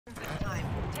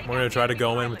We're gonna try to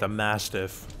go in with a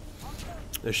Mastiff.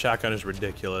 This shotgun is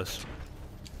ridiculous.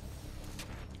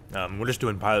 We're just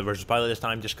doing pilot versus pilot this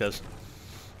time just because,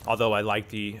 although I like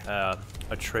the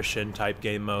attrition type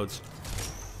game modes,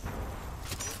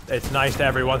 it's nice to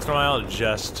every once in a while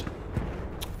just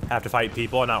have to fight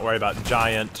people and not worry about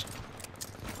giant.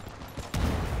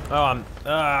 Oh,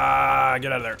 get out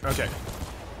of there. Okay.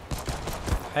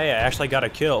 Hey, I actually got a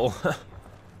kill.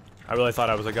 I really thought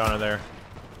I was a goner there.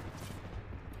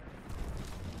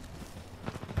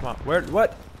 Come on,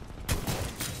 what?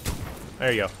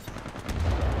 There you go.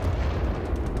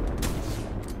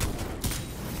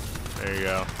 There you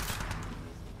go.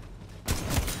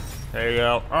 There you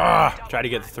go. Ah! Try to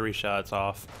get 3 shots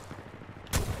off.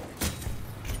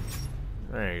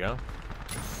 There you go.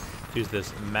 Use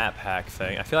this map hack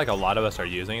thing. I feel like a lot of us are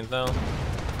using it though.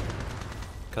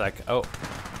 Cause oh.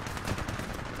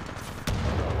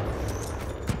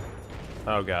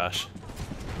 Oh gosh.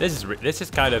 This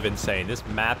is kind of insane. This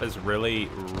map is really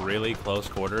close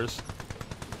quarters.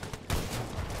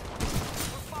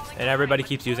 And everybody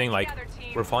keeps using like,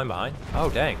 we're falling behind? Oh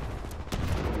dang.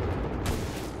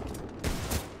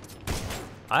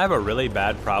 I have a really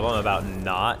bad problem about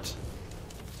not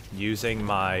using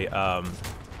my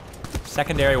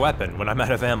secondary weapon when I'm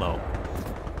out of ammo.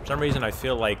 For some reason I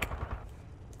feel like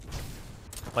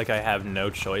I have no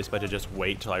choice but to just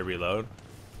wait till I reload.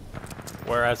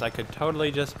 Whereas I could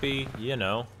totally just be, you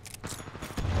know,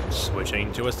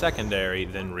 switching to a secondary,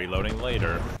 then reloading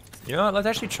later. You know what, let's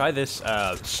actually try this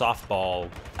softball.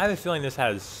 I have a feeling this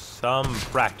has some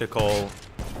practical,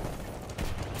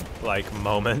 like,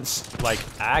 moments. Like,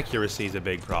 accuracy is a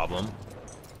big problem.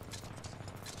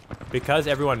 Because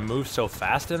everyone moves so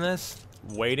fast in this,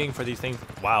 waiting for these things...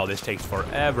 Wow, this takes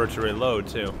forever to reload,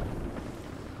 too.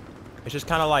 It's just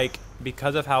kind of like,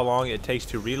 because of how long it takes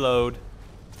to reload,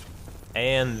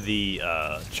 and the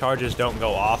charges don't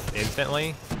go off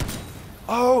instantly.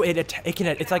 Oh,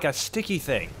 it's like a sticky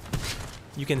thing.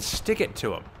 You can stick it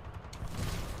to them.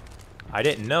 I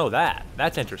didn't know that.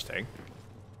 That's interesting.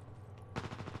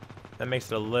 That makes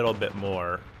it a little bit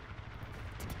more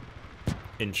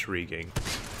intriguing.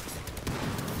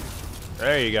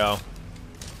 There you go.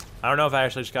 I don't know if I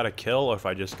actually just got a kill or if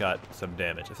I just got some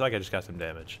damage. I feel like I just got some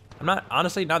damage. I'm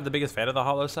honestly not the biggest fan of the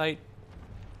hollow sight.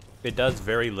 It does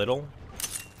very little,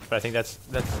 but I think that's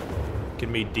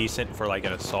can be decent for like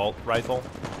an assault rifle,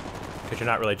 because you're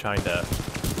not really trying to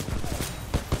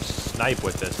snipe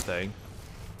with this thing.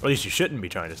 Or at least you shouldn't be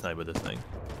trying to snipe with this thing.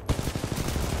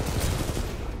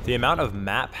 The amount of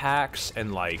map hacks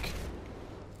and like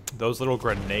those little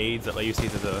grenades that let you see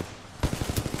through the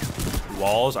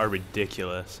walls are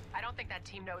ridiculous. I don't think that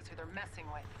team knows who they're messing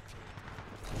with.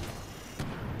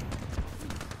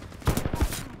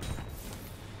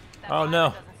 Oh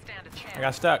no. I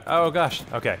got stuck. Oh gosh.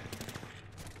 Okay.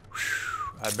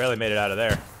 Whew. I barely made it out of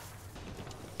there.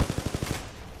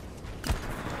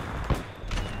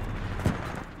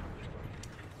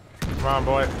 Come on,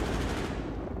 boy.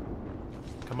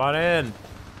 Come on in.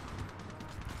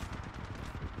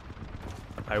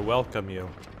 I welcome you.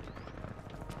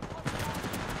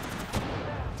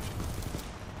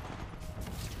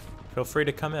 Feel free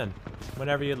to come in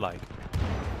whenever you'd like.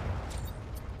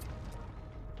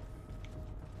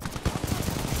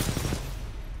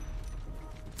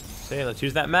 See, let's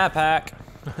use that map hack.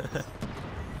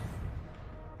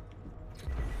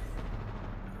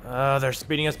 They're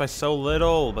speeding us by so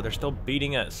little, but they're still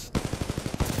beating us.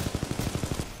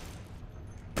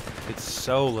 It's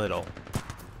so little.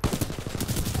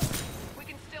 We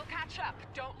can still catch up.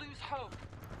 Don't lose hope.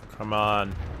 Come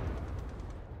on.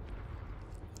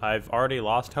 I've already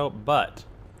lost hope, but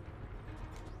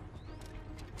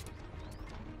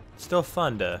it's still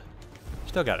fun to,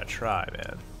 still gotta try,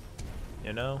 man.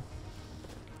 You know?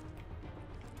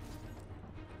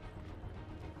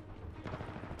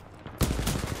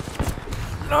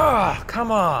 Ah,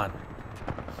 come on.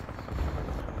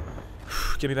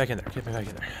 Get me back in there. Get me back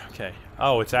in there. Okay.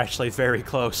 Oh, it's actually very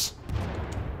close.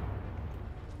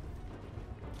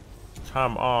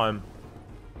 Come on.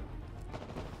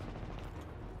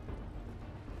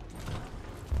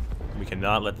 We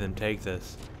cannot let them take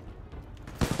this.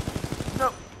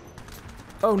 No.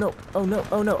 Oh no. Oh no.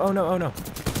 Oh no. Oh no. Oh no.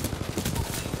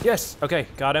 Yes. Okay.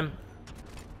 Got him.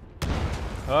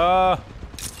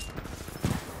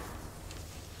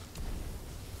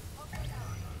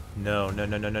 No, no,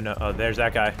 no, no, no, no. Oh, there's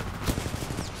that guy.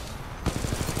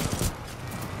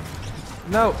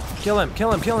 No! Kill him,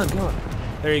 kill him, kill him, kill him.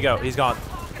 There you go, he's gone.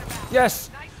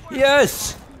 Yes!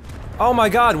 Yes! Oh my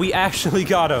god, we actually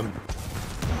got him.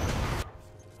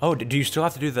 Oh, do you still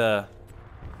have to do the...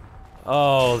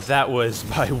 Oh, that was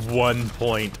by 1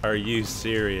 point. Are you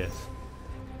serious?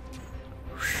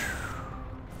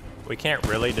 We can't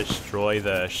really destroy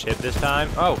the ship this time.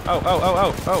 Because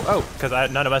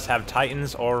none of us have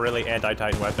Titans or really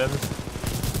anti-Titan weapons.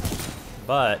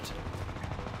 But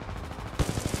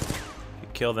you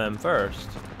kill them first.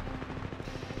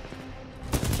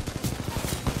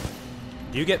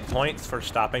 Do you get points for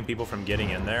stopping people from getting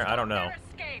in there? I don't know.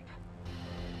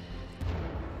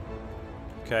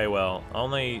 Okay, well,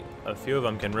 only a few of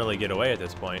them can really get away at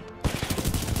this point.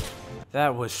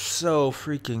 That was so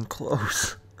freaking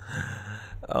close.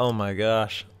 Oh my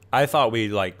gosh. I thought we,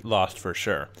 like, lost for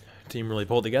sure. Team really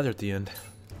pulled together at the end.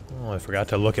 Oh, I forgot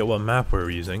to look at what map we were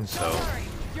using, so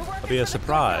it'll be a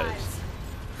surprise.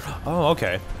 Oh,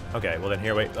 okay. Okay, well then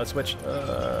here, wait, let's switch.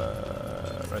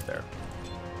 Right there.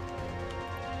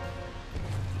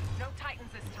 No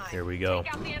Titans this time. Here we go.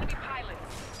 Take out the enemy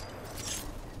pilots.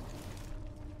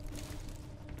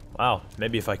 Wow,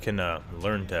 maybe if I can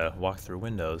learn to walk through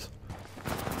windows.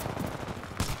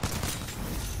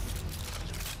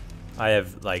 I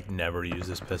have, like, never used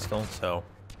this pistol, so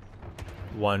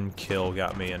 1 kill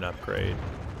got me an upgrade.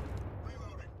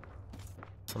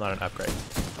 Well, not an upgrade.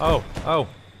 Oh, oh!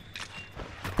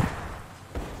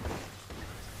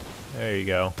 There you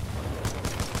go.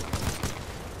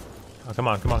 Oh, come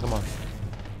on, come on, come on.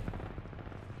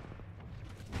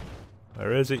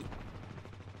 Where is he?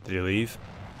 Did he leave?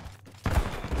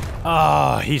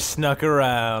 Ah, oh, he snuck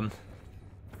around.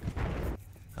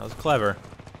 That was clever.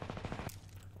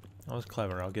 That was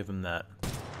clever, I'll give him that.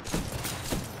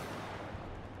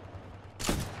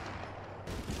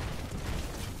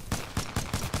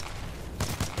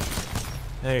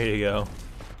 There you go.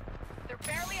 They're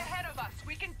barely ahead of us.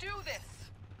 We can do this.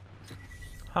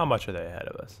 How much are they ahead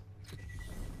of us?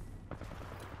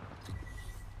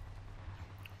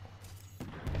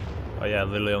 Oh yeah,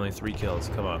 literally only 3 kills.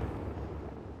 Come on.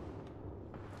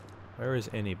 Where is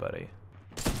anybody?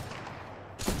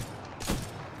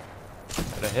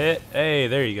 Got a hit. Hey,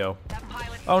 there you go.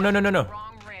 Oh, no, no, no, no.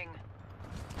 Wrong ring.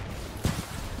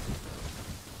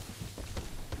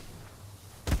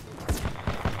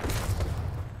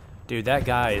 Dude, that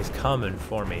guy is coming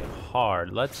for me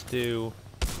hard. Let's do...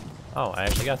 Oh, I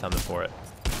actually got something for it.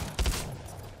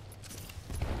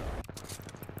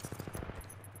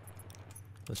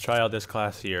 Let's try out this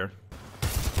class here.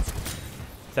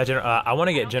 That I want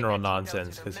to get General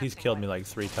Nonsense, because he's killed me like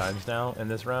 3 times now in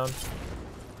this round.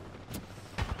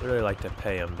 I'd really like to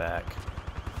pay him back.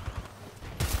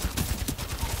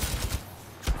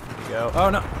 There you go. Oh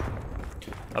no! I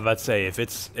was about to say, if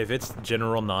it's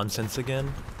General Nonsense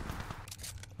again,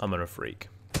 I'm gonna freak.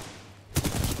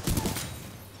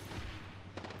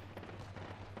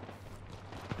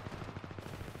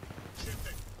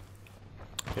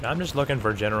 Dude, I'm just looking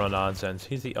for General Nonsense.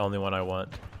 He's the only one I want.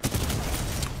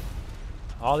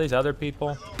 All these other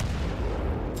people,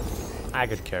 I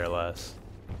could care less.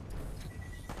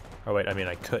 Oh wait, I mean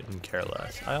I couldn't care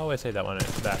less. I always say that when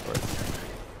it's backwards.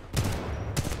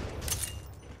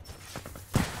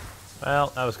 Well,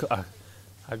 that was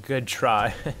a good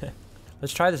try.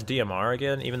 Let's try this DMR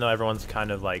again, even though everyone's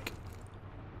kind of like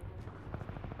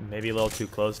maybe a little too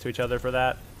close to each other for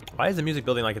that. Why is the music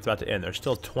building like it's about to end? There's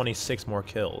still 26 more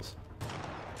kills.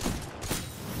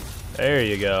 There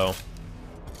you go.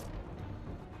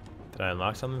 Did I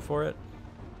unlock something for it?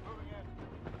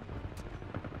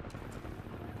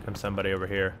 Comes somebody over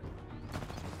here.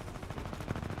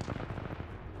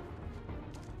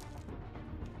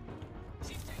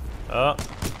 Oh.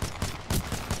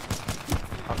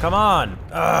 Oh, come on!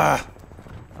 Ugh!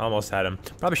 Almost had him.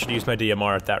 Probably should use my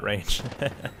DMR at that range.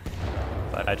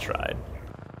 But I tried.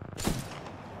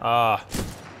 Ah.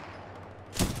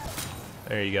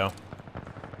 There you go.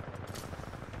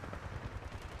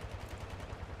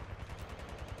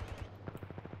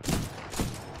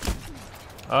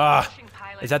 Ah.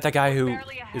 Is that the guy who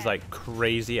is like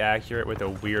crazy accurate with a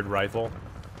weird rifle?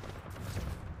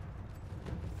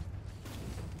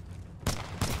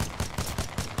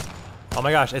 Oh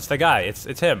my gosh, it's the guy.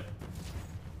 It's him.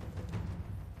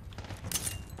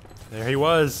 There he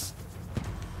was.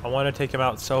 I want to take him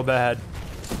out so bad.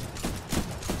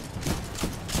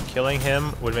 Killing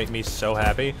him would make me so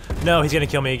happy. No, he's gonna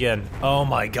kill me again. Oh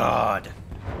my god.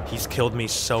 He's killed me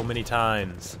so many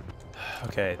times.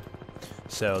 Okay.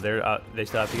 So they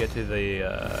still have to get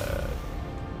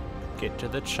to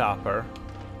the chopper.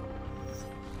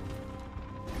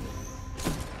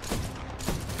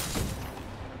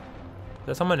 Is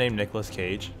that someone named Nicolas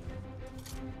Cage?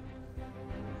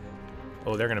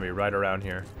 Oh, they're gonna be right around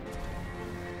here.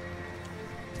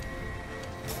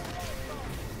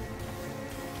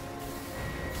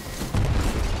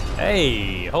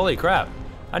 Hey, holy crap.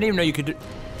 I didn't even know you could do,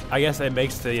 I guess it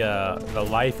makes the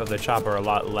life of the chopper a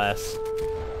lot less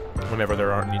whenever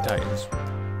there aren't any Titans.